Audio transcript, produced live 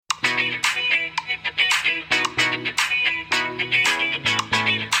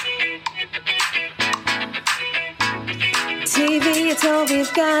it's all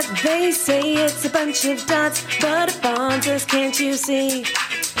we've got. They say it's a bunch of dots, but it bonds us, can't you see?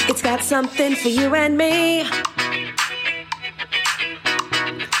 It's got something for you and me.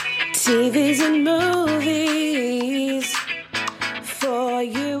 TVs and movies for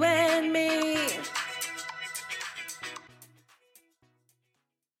you and me.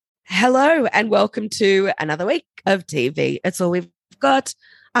 Hello and welcome to another week of TV. It's all we've got.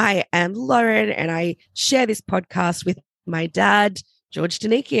 I am Lauren and I share this podcast with my dad, George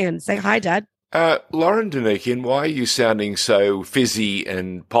Danikian. Say hi, Dad. Lauren Danikian, why are you sounding so fizzy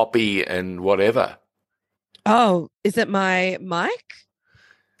and poppy and whatever? Oh, is it my mic?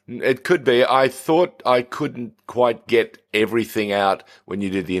 It could be. I thought I couldn't quite get everything out when you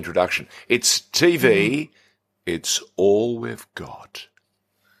did the introduction. It's TV. It's all we've got.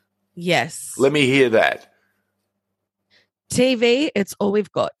 Yes. Let me hear that. TV, it's all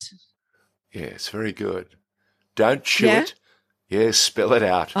we've got. Yes, very good. Don't chew it. Yes, spell it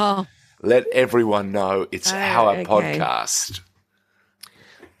out. Oh. Let everyone know it's our okay. podcast.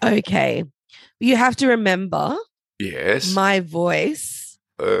 Okay. You have to remember, Yes. my voice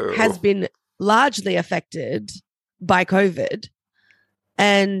has been largely affected by COVID.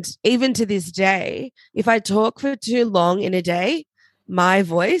 And even to this day, if I talk for too long in a day, my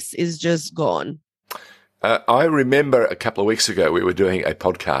voice is just gone. I remember a couple of weeks ago we were doing a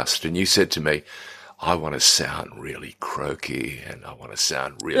podcast and you said to me, I want to sound really croaky and I want to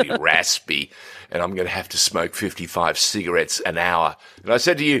sound really raspy and I'm going to have to smoke 55 cigarettes an hour. And I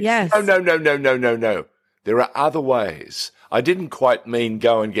said to you, Yes. No. There are other ways. I didn't quite mean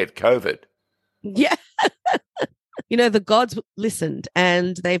go and get COVID. Yeah. You know, the gods listened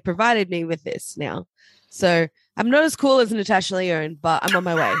and they provided me with this now. So I'm not as cool as Natasha Lyonne, but I'm on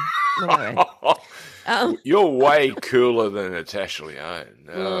my way. You're way cooler than Natasha Lyonne.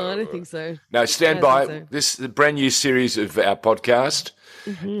 No, I don't think so. No, stand by. So. This is a brand new series of our podcast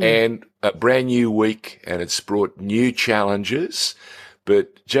and a brand new week, and it's brought new challenges.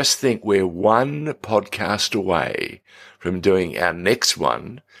 But just think we're one podcast away from doing our next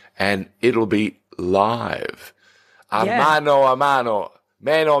one, and it'll be live. A mano a mano,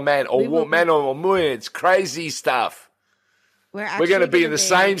 man on man, or man on woman. It's crazy stuff. We're going to be in the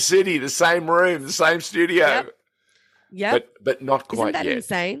same city, the same room, the same studio. Yep. But not quite Isn't that yet.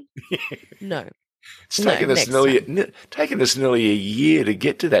 insane? No. It's taken us nearly a year to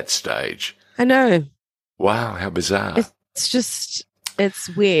get to that stage. I know. Wow, how bizarre. It's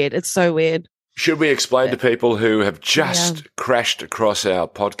weird. It's so weird. Should we explain to people who have just crashed across our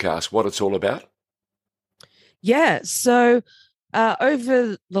podcast what it's all about? Yeah. So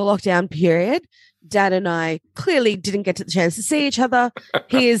over the lockdown period, Dad and I clearly didn't get the chance to see each other.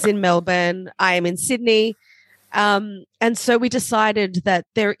 He is in Melbourne. I am in Sydney. And so we decided that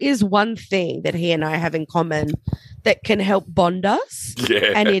there is one thing that he and I have in common that can help bond us.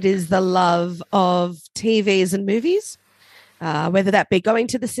 Yeah. And it is the love of TVs and movies, whether that be going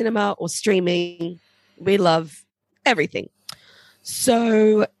to the cinema or streaming. We love everything.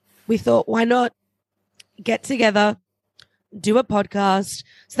 So we thought, why not get together, do a podcast,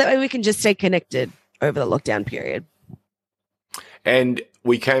 so that way we can just stay connected over the lockdown period. And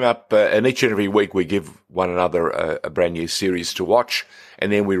we came up, and each and every week we give one another a brand new series to watch,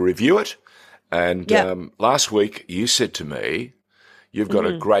 and then we review it. And last week you said to me, you've got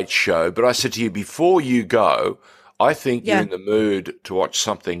a great show, but I said to you, before you go, I think you're in the mood to watch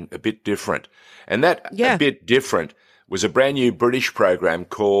something a bit different. And that a bit different was a brand new British program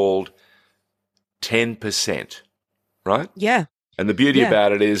called 10%. Right? Yeah. And the beauty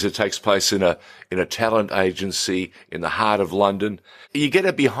about it is it takes place in a talent agency in the heart of London. You get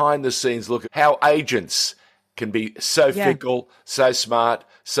a behind the scenes look at how agents can be so fickle, so smart,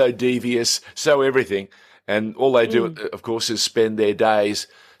 so devious, so everything. And all they do, of course, is spend their days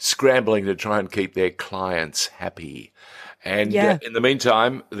scrambling to try and keep their clients happy. And in the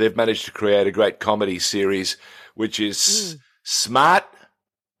meantime, they've managed to create a great comedy series, which is smart,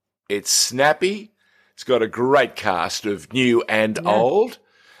 it's snappy, it's got a great cast of new and old,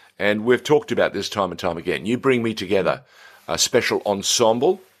 and we've talked about this time and time again. You bring me together a special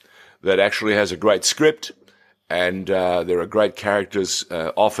ensemble that actually has a great script, and there are great characters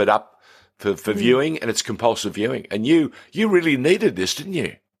offered up for viewing, and it's compulsive viewing. And you really needed this, didn't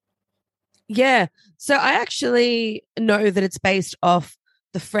you? Yeah. So I actually know that it's based off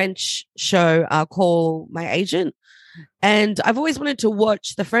the French show Call My Agent, and I've always wanted to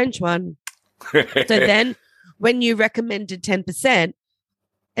watch the French one. So then when you recommended 10%,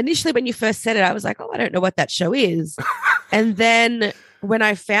 initially when you first said it, I was like, oh, I don't know what that show is. And then when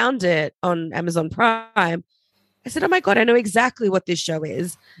I found it on Amazon Prime, I said, oh my God, I know exactly what this show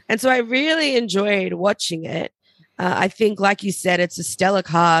is. And so I really enjoyed watching it. I think, like you said, it's a stellar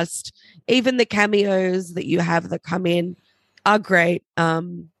cast. Even the cameos that you have that come in are great. Yeah,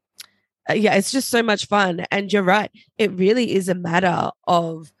 it's just so much fun. And you're right. It really is a matter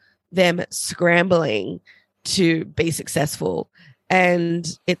of them scrambling to be successful. And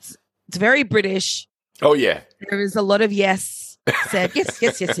it's very British. Oh, yeah. There is a lot of yes said. Yes,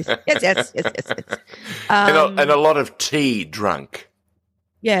 yes, yes, yes, yes, yes, yes, yes, yes. And a lot of tea drunk.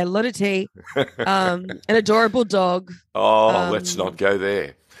 Yeah, a lot of tea. An adorable dog. Oh, let's not go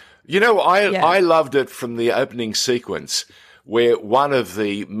there. You know, I loved it from the opening sequence where one of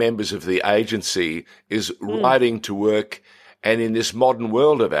the members of the agency is riding to work and in this modern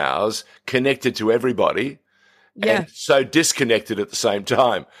world of ours, connected to everybody and so disconnected at the same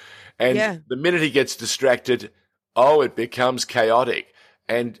time. And the minute he gets distracted, it becomes chaotic.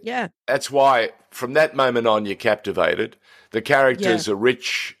 And that's why from that moment on, you're captivated. The characters are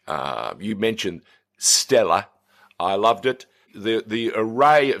rich. You mentioned Stella. I loved it. The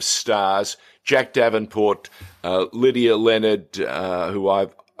array of stars, Jack Davenport, Lydia Leonard, who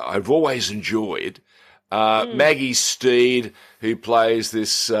I've always enjoyed, Maggie Steed, who plays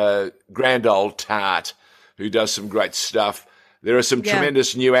this grand old tart, who does some great stuff. There are some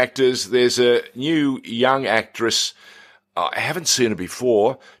tremendous new actors. There's a new young actress. I haven't seen her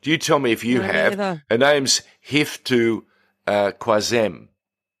before. Do you tell me if you have? Neither. Her name's Hiftu Kwazem.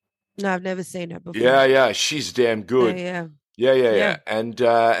 No, I've never seen her before. Yeah, she's damn good. Yeah. And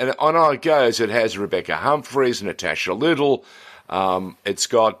on how it goes, it has Rebecca Humphries, Natasha Little. It's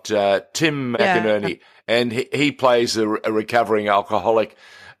got Tim McInerney, and he plays a recovering alcoholic.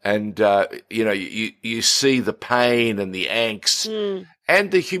 And you see the pain and the angst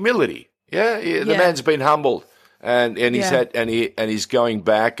and the humility. The man's been humbled, and he's going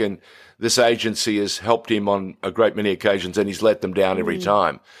back, and this agency has helped him on a great many occasions, and he's let them down every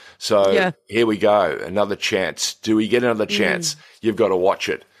time. So here we go, another chance. Do we get another chance? You've got to watch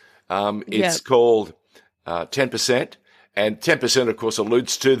it. It's called 10%, and 10%, of course,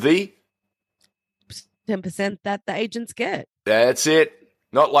 alludes to the 10% that the agents get. That's it.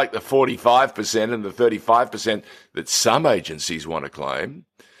 Not like the 45% and the 35% that some agencies want to claim.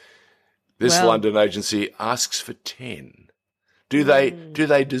 This London agency asks for 10. Do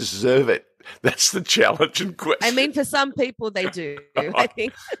they deserve it? That's the challenge and question. I mean, for some people, they do. I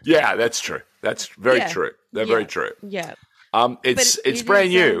think. Yeah, that's true. That's very true. They're very true. Yeah. It's brand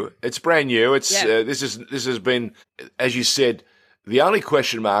new. It's brand new. It's this has been, as you said. The only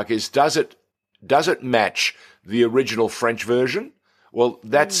question mark is does it match the original French version? Well,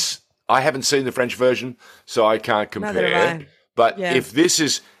 I haven't seen the French version, so I can't compare. Neither have I. But if this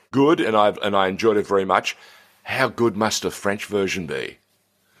is good, and I enjoyed it very much, how good must a French version be?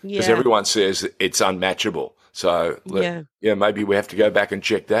 Because everyone says it's unmatchable. So maybe we have to go back and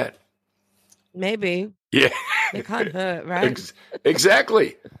check that. Maybe. Yeah. It can't hurt, right?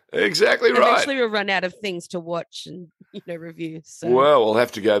 Exactly. Exactly right. Eventually we'll run out of things to watch and review. So. Well, we'll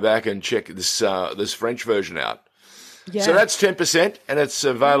have to go back and check this French version out. Yeah. So that's 10%, and it's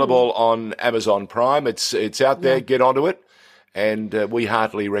available on Amazon Prime. It's out there. Get onto it, and we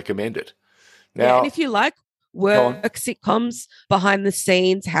heartily recommend it. Now, and if you like work sitcoms, behind the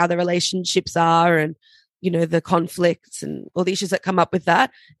scenes, how the relationships are, and the conflicts and all the issues that come up with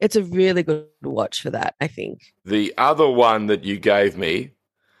that, it's a really good watch for that, I think. The other one that you gave me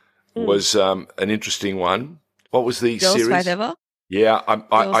was an interesting one. What was the Girls series? 5 Ever? Yeah,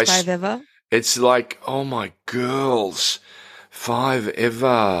 Girls 5 Ever. It's like, oh my girls, 5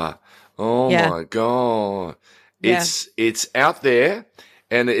 Ever. Oh my God. It's out there,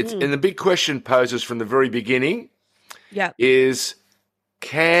 and and the big question poses from the very beginning is,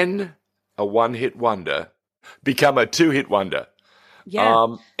 can a one-hit wonder become a two-hit wonder?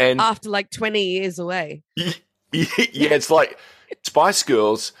 Yeah. And after like 20 years away. It's like Spice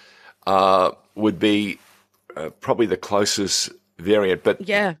Girls would be probably the closest variant, but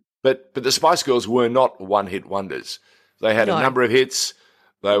But the Spice Girls were not one-hit wonders. They had a number of hits.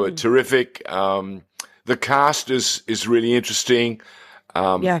 They were terrific. The cast is really interesting.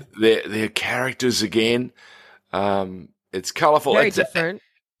 Their characters again. It's colourful. Very different.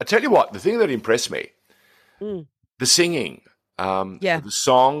 I tell you what, the thing that impressed me, the singing, the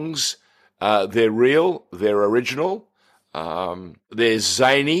songs, they're real, they're original, they're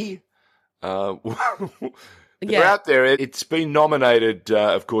zany. They're out there. It's been nominated,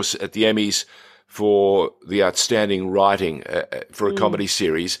 of course, at the Emmys for the outstanding writing for a comedy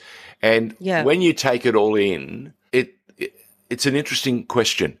series. And when you take it all in, it's an interesting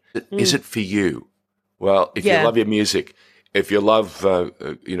question. Is it for you? Well, if you love your music, if you love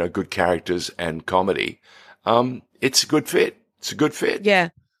good characters and comedy, it's a good fit. It's a good fit. Yeah,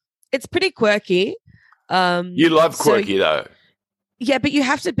 it's pretty quirky. You love quirky, though. Yeah, but you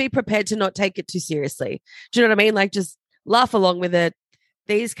have to be prepared to not take it too seriously. Do you know what I mean? Like, just laugh along with it.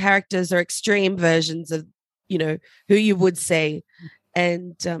 These characters are extreme versions of, who you would see.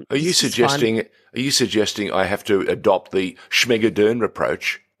 And are you suggesting? Are you suggesting I have to adopt the Schmigadoon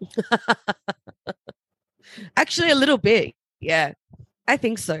approach? Actually, a little bit. Yeah, I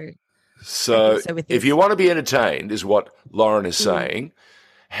think so. So, if you want to be entertained, is what Lauren is saying.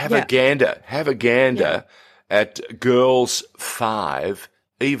 Have a gander. Have a gander at Girls 5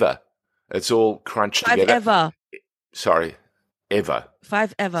 Eva. It's all crunched together. 5 Ever. Sorry, Ever.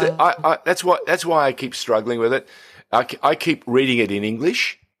 5 Ever. That's why I keep struggling with it. I keep reading it in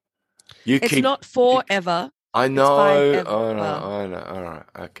English. It's not forever. I know. I know. All right.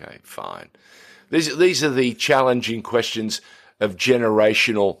 Okay. Fine. These are the challenging questions of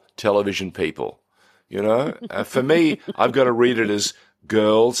generational television people. For me, I've got to read it as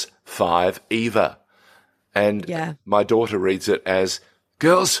Girls 5 Eva, and my daughter reads it as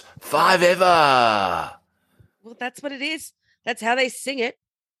Girls 5 Ever. Well, that's what it is. That's how they sing it.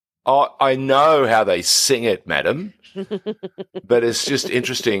 Oh, I know how they sing it, madam. But it's just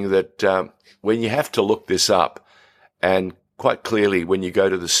interesting that when you have to look this up, and quite clearly when you go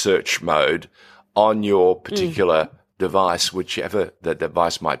to the search mode on your particular device, whichever the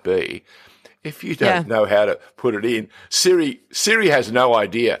device might be, if you don't know how to put it in, Siri has no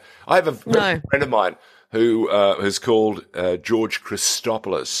idea. I have a friend of mine who is called George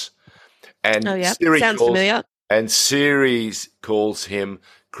Christopoulos. And Siri sounds familiar. And Siri calls him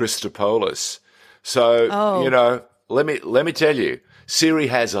Christopoulos. So, let me tell you, Siri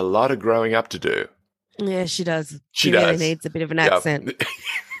has a lot of growing up to do. Yeah, she does. She really needs a bit of an accent.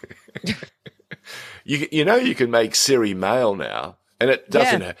 You can make Siri male now, and it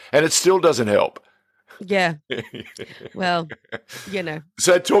doesn't, and it still doesn't help. Yeah. Well,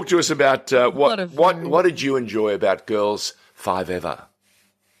 So talk to us about what did you enjoy about Girls 5 Ever?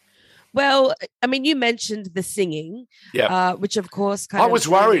 Well, I mean, you mentioned the singing, which of course I was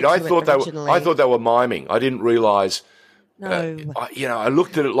worried. I thought they were miming. I didn't realize. No. I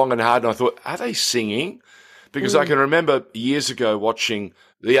looked at it long and hard, and I thought, are they singing? Because I can remember years ago watching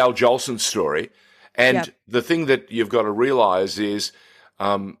the Al Jolson story, and the thing that you've got to realize is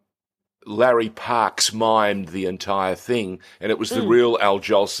Larry Parks mimed the entire thing, and it was the real Al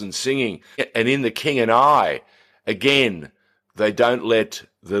Jolson singing. And in The King and I, again, they don't let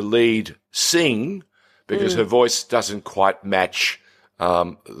the lead sing because her voice doesn't quite match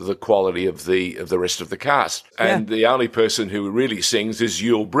the quality of the rest of the cast. And the only person who really sings is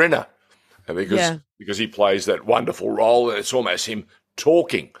Yul Brynner because he plays that wonderful role, and it's almost him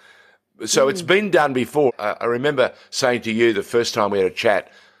talking. So it's been done before. I remember saying to you the first time we had a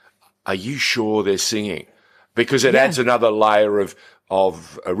chat, are you sure they're singing? Because it adds another layer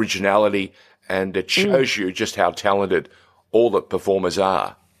of originality, and it shows you just how talented all the performers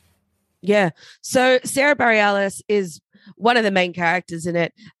are. Yeah. So Sarah Bareilles is one of the main characters in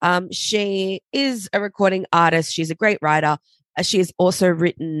it. She is a recording artist. She's a great writer. She has also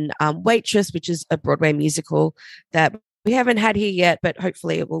written Waitress, which is a Broadway musical that we haven't had here yet, but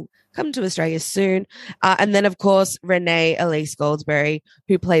hopefully it will come to Australia soon. And then, of course, Renee Elise Goldsberry,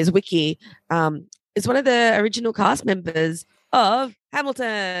 who plays Wiki, is one of the original cast members of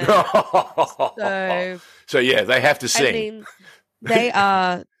Hamilton. So yeah, they have to sing. I mean, they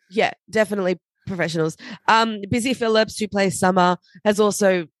are, definitely professionals. Busy Phillips, who plays Summer, has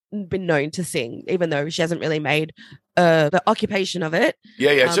also been known to sing, even though she hasn't really made the occupation of it.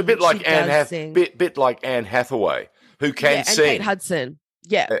 Yeah. It's a bit like bit like Anne Hathaway, who can sing. And Kate Hudson.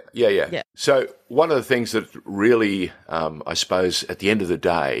 Yeah. So one of the things that really, I suppose, at the end of the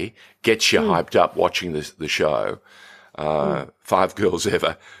day, gets you hyped up watching the show, 5 Girls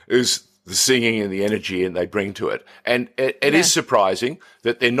Ever, is the singing and the energy and they bring to it. And it is surprising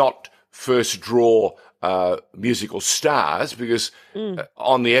that they're not first draw musical stars, because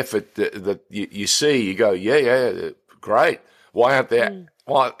on the effort that you see, you go, great. Why aren't they?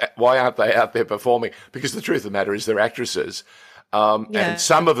 Why aren't they out there performing? Because the truth of the matter is they're actresses. And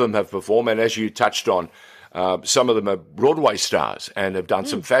some of them have performed, and as you touched on, some of them are Broadway stars and have done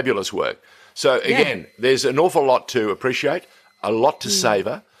some fabulous work. So again, there's an awful lot to appreciate, a lot to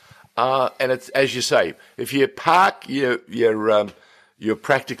savour, and it's, as you say, if you park your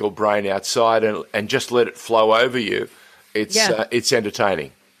practical brain outside and just let it flow over you, it's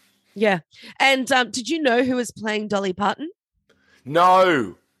entertaining. Yeah. And did you know who was playing Dolly Parton?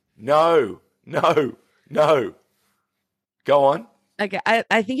 No. Go on. Okay,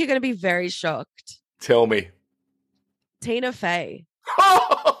 I think you're going to be very shocked. Tell me. Tina Fey.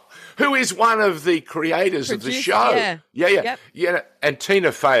 who is one of the creators of the show. Yeah. Yeah. And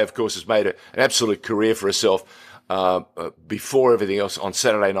Tina Fey, of course, has made an absolute career for herself before everything else on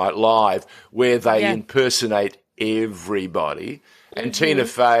Saturday Night Live, where they impersonate everybody. And Tina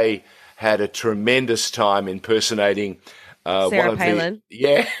Fey had a tremendous time impersonating Sarah Palin.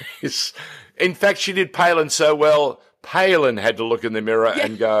 Yes. In fact, she did Palin so well, Palin had to look in the mirror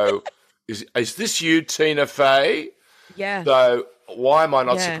and go, is this you, Tina Fey? Yeah. So why am I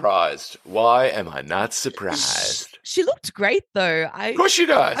not surprised? Why am I not surprised? She looked great, though. Of course she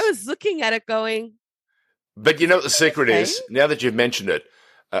does. I was looking at it going... But you know what the secret is? Now that you've mentioned it,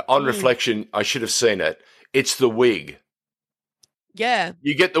 on reflection, I should have seen it. It's the wig. Yeah.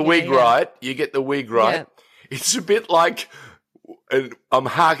 You get the wig right. You get the wig right. Yeah. It's a bit like, and I'm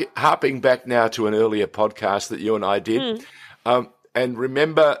harping back now to an earlier podcast that you and I did. And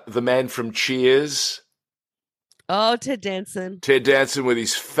remember the man from Cheers? Oh, Ted Danson. Ted Danson with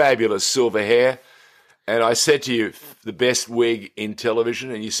his fabulous silver hair. And I said to you, the best wig in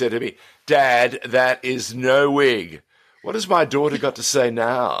television. And you said to me, Dad, that is no wig. What has my daughter got to say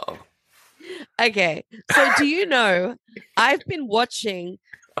now? Okay. So do you know, I've been watching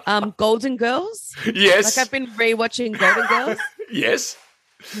Golden Girls. Yes. Like I've been rewatching Golden Girls. Yes.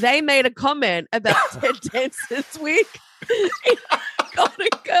 They made a comment about Ted Danson's wig in Golden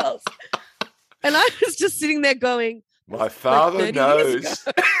Girls. And I was just sitting there going, my father knows.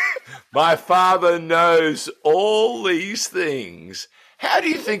 My father knows all these things. How do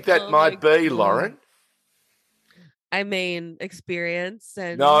you think that might be, Lauren? I mean, experience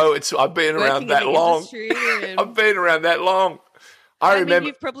and no, I've been around that long. I've been around that long. I remember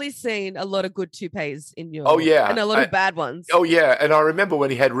you've probably seen a lot of good toupees in your and a lot of bad ones. Oh yeah, and I remember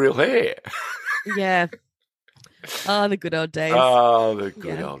when he had real hair. Yeah. Oh, the good old days. Oh, the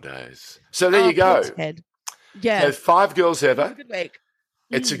good old days. So there you go. Ted. Yeah. So 5 girls ever. It's a good week.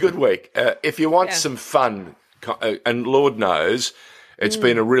 It's a good week. If you want some fun, and Lord knows it's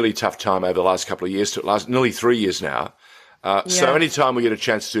been a really tough time over the last couple of years, nearly 3 years now. So anytime we get a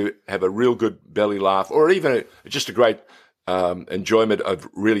chance to have a real good belly laugh or even just a great enjoyment of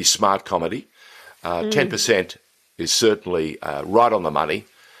really smart comedy, 10% is certainly right on the money.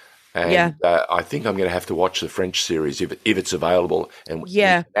 And I think I'm going to have to watch the French series if it's available and we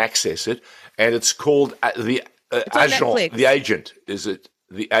can access it. And it's called The Agent. The Agent. Is it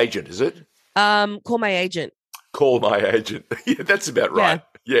The Agent? Is it? Call My Agent. Call My Agent. Yeah, that's about right.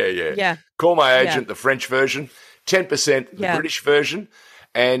 Yeah. Call My Agent, the French version. 10% the British version.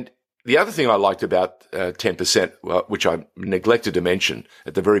 And the other thing I liked about 10%, which I neglected to mention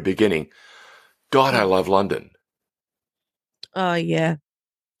at the very beginning, God, I love London. Oh, yeah.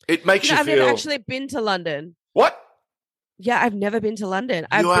 It makes you feel... I've never actually been to London. What? Yeah, I've never been to London.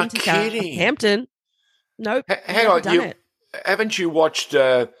 I've been to Southampton. Nope. Hang on. Haven't you watched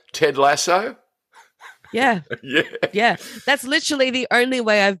Ted Lasso? Yeah. Yeah. Yeah. That's literally the only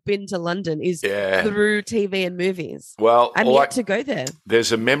way I've been to London is through TV and movies. Well, I'm yet to go there.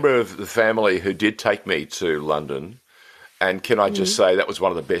 There's a member of the family who did take me to London. And can I just say that was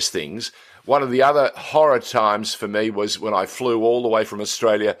one of the best things. One of the other horror times for me was when I flew all the way from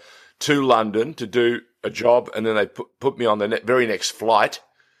Australia to London to do a job, and then they put me on the very next flight.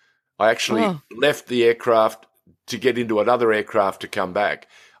 I actually left the aircraft to get into another aircraft to come back.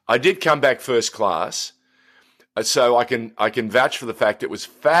 I did come back first class, so I can vouch for the fact it was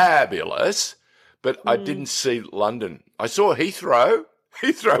fabulous, but I didn't see London. I saw Heathrow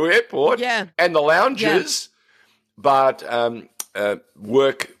Airport and the lounges, but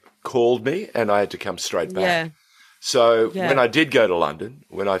work called me and I had to come straight back. Yeah. So when I did go to London,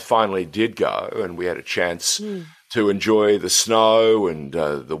 when I finally did go and we had a chance to enjoy the snow and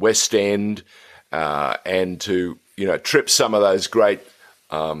the West End and to, trip some of those great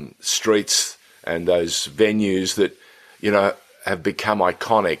streets and those venues that, have become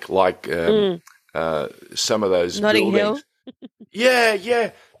iconic, like some of those Notting buildings. Hill?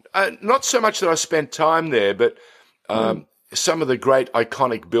 Yeah. Not so much that I spent time there, but some of the great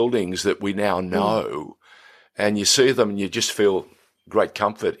iconic buildings that we now know, and you see them and you just feel great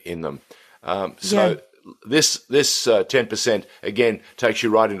comfort in them. This 10%, again, takes you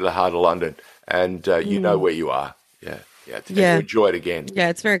right into the heart of London, and you know where you are. Yeah. You enjoy it again. Yeah,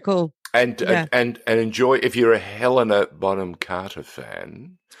 it's very cool. And enjoy, if you're a Helena Bonham Carter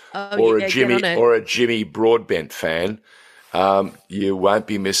fan or a Jimmy Broadbent fan, you won't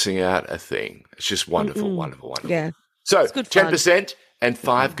be missing out a thing. It's just wonderful, wonderful. Yeah. So 10% and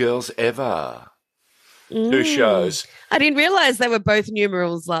 5 girls ever. 2 shows. I didn't realize they were both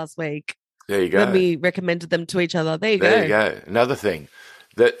numerals last week. There you go. When we recommended them to each other. There you go. There you go. Another thing.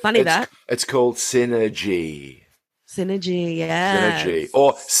 It's called synergy. Synergy, yeah. Synergy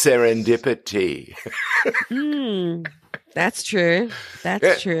or serendipity. That's true.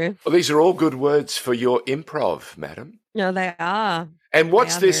 That's true. Well, these are all good words for your improv, madam. No, they are. And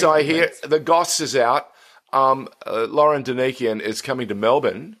what's this I hear? Words. The Goss is out. Lauren Danikian is coming to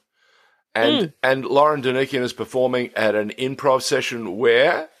Melbourne. And Lauren Danikian is performing at an improv session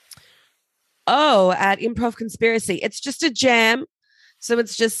where? Oh, at Improv Conspiracy. It's just a jam. So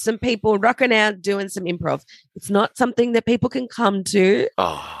it's just some people rocking out doing some improv. It's not something that people can come to,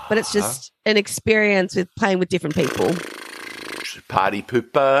 but it's just an experience with playing with different people. Party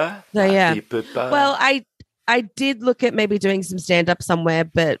pooper. So, yeah. Party pooper. Well, I did look at maybe doing some stand-up somewhere,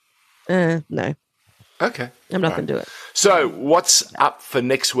 but no. Okay. I'm not going to do it. So what's up for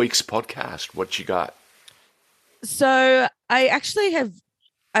next week's podcast? What you got? So I actually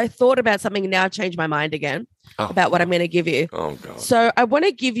I thought about something and now I changed my mind again about what I'm going to give you. Oh, God. So I want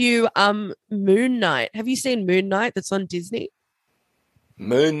to give you Moon Knight. Have you seen Moon Knight that's on Disney?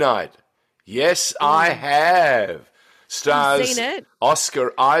 Moon Knight. Yes, I have. Stars You've seen it?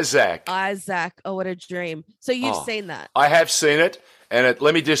 Oscar Isaac. Oh, what a dream. So you've seen that. I have seen it, and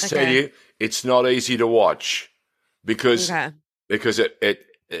let me just tell you, it's not easy to watch because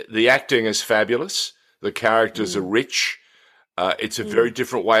the acting is fabulous. The characters are rich. It's a very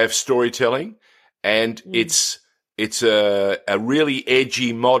different way of storytelling, and it's a really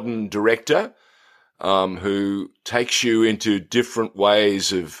edgy modern director who takes you into different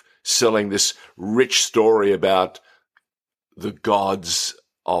ways of selling this rich story about the gods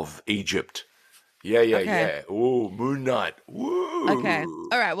of Egypt. Yeah. Ooh, Moon Knight. Woo. Okay.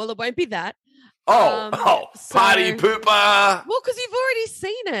 All right. Well, it won't be that. Party pooper. Well, because you've already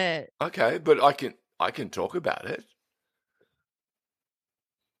seen it. Okay, but I can talk about it.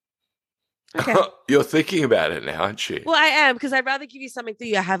 Okay. You're thinking about it now, aren't you? Well, I am, because I'd rather give you something that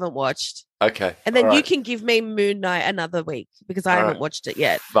you haven't watched. Okay. And then you can give me Moon Knight another week because I haven't watched it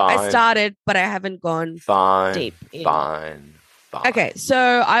yet. Fine. I started, but I haven't gone deep in. Fine. Okay, so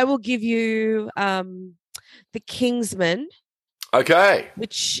I will give you The Kingsman. Okay.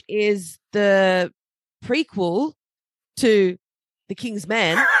 Which is the prequel to The King's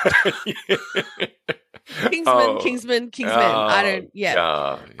Man. Kingsman. I don't.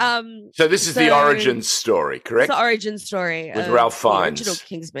 Yeah. So this is the origin story, correct? It's the origin story with Ralph Fiennes. The original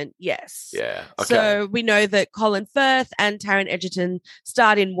Kingsman. Yes. Yeah. Okay. So we know that Colin Firth and Taron Egerton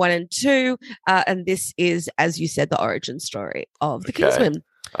starred in 1 and 2, and this is, as you said, the origin story of the Kingsman.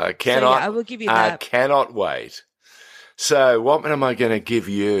 I I will give you that. I cannot wait. So what am I going to give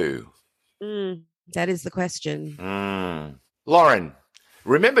you? That is the question. Lauren,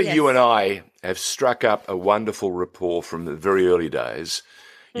 remember Yes. you and I have struck up a wonderful rapport from the very early days.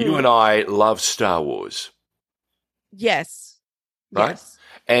 You and I love Star Wars. Yes. Right? Yes.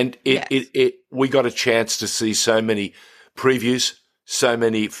 And we got a chance to see so many previews, so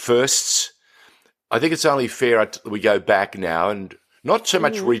many firsts. I think it's only fair we go back now and not so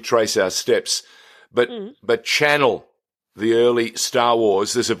much retrace our steps, but channel the early Star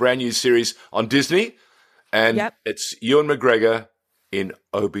Wars. There's a brand new series on Disney, and it's Ewan McGregor in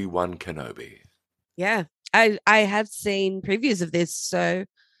Obi-Wan Kenobi. Yeah. I have seen previews of this, so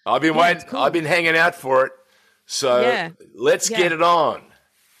I've been waiting. cool. I've been hanging out for it. So let's get it on.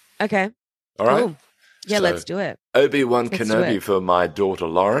 Okay. All right. Cool. Yeah, So, let's do it. Obi-Wan Let's do Kenobi it. for my daughter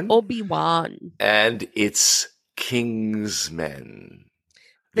Lauren. Obi-Wan. And it's Kingsman.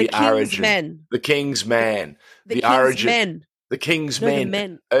 The King's origin. Men. The King's Man. The The King's origin. Men. The King's No, the Men.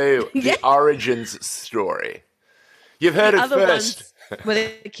 men. Oh, Yeah. the origins story. You've heard it Other first. ones were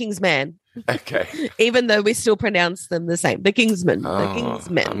the King's Man, Okay. even though we still pronounce them the same. The Kingsman. The King's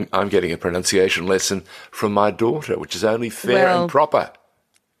Men. I'm getting a pronunciation lesson from my daughter, which is only fair Well, and proper.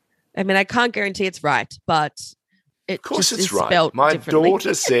 I mean, I can't guarantee it's right, but it Of course just it's is right. spelled My differently.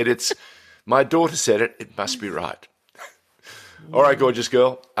 daughter said it must be right. All right, gorgeous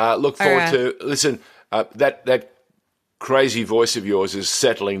girl. Look forward to listen. That crazy voice of yours is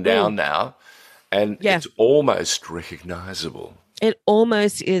settling down now, and it's almost recognizable. It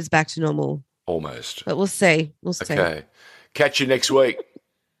almost is back to normal, Almost. but we'll see. We'll see. Okay. Catch you next week.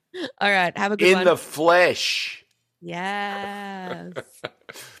 All right. Have a good In one. the flesh. Yes.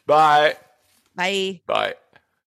 Bye. Bye. Bye.